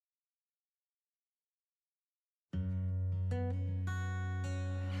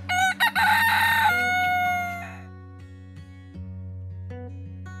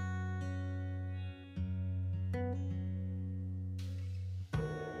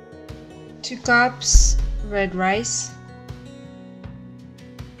2 cups red rice,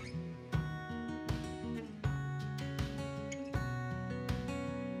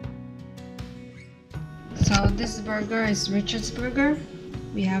 so this burger is Richard's burger.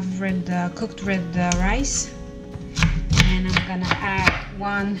 We have cooked red rice, and I'm gonna add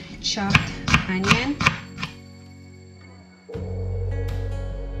 1 chopped onion,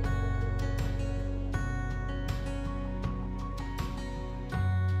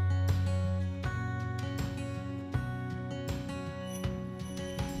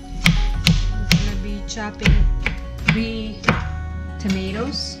 chopping 3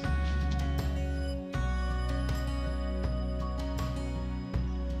 tomatoes,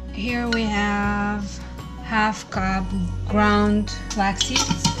 here we have ½ cup ground flax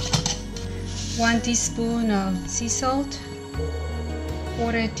seeds, 1 teaspoon of sea salt,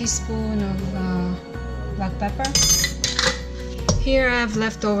 1/4 teaspoon of black pepper. Here I have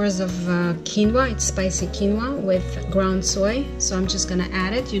leftovers of quinoa. It's spicy quinoa with ground soy, so I'm just gonna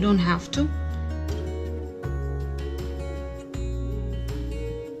add it. You don't have to.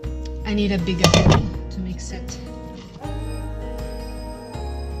 I need a bigger bowl to mix it.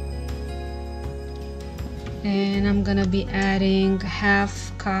 And I'm gonna be adding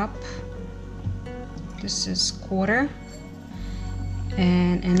 ½ cup, this is 1/4,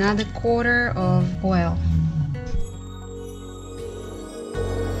 and another 1/4 of oil.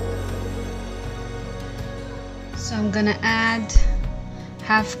 So I'm gonna add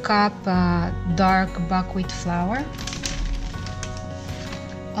 ½ cup dark buckwheat flour.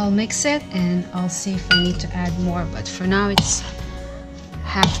 I'll mix it and I'll see if I need to add more, but for now it's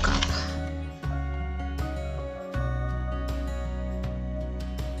 ½ cup.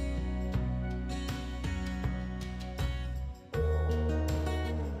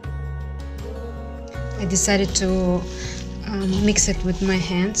 I decided to mix it with my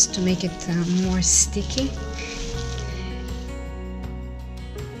hands to make it more sticky.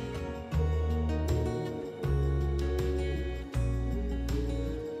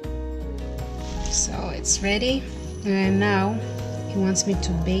 So it's ready, and now he wants me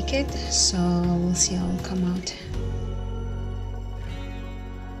to bake it, so we'll see how it'll come out.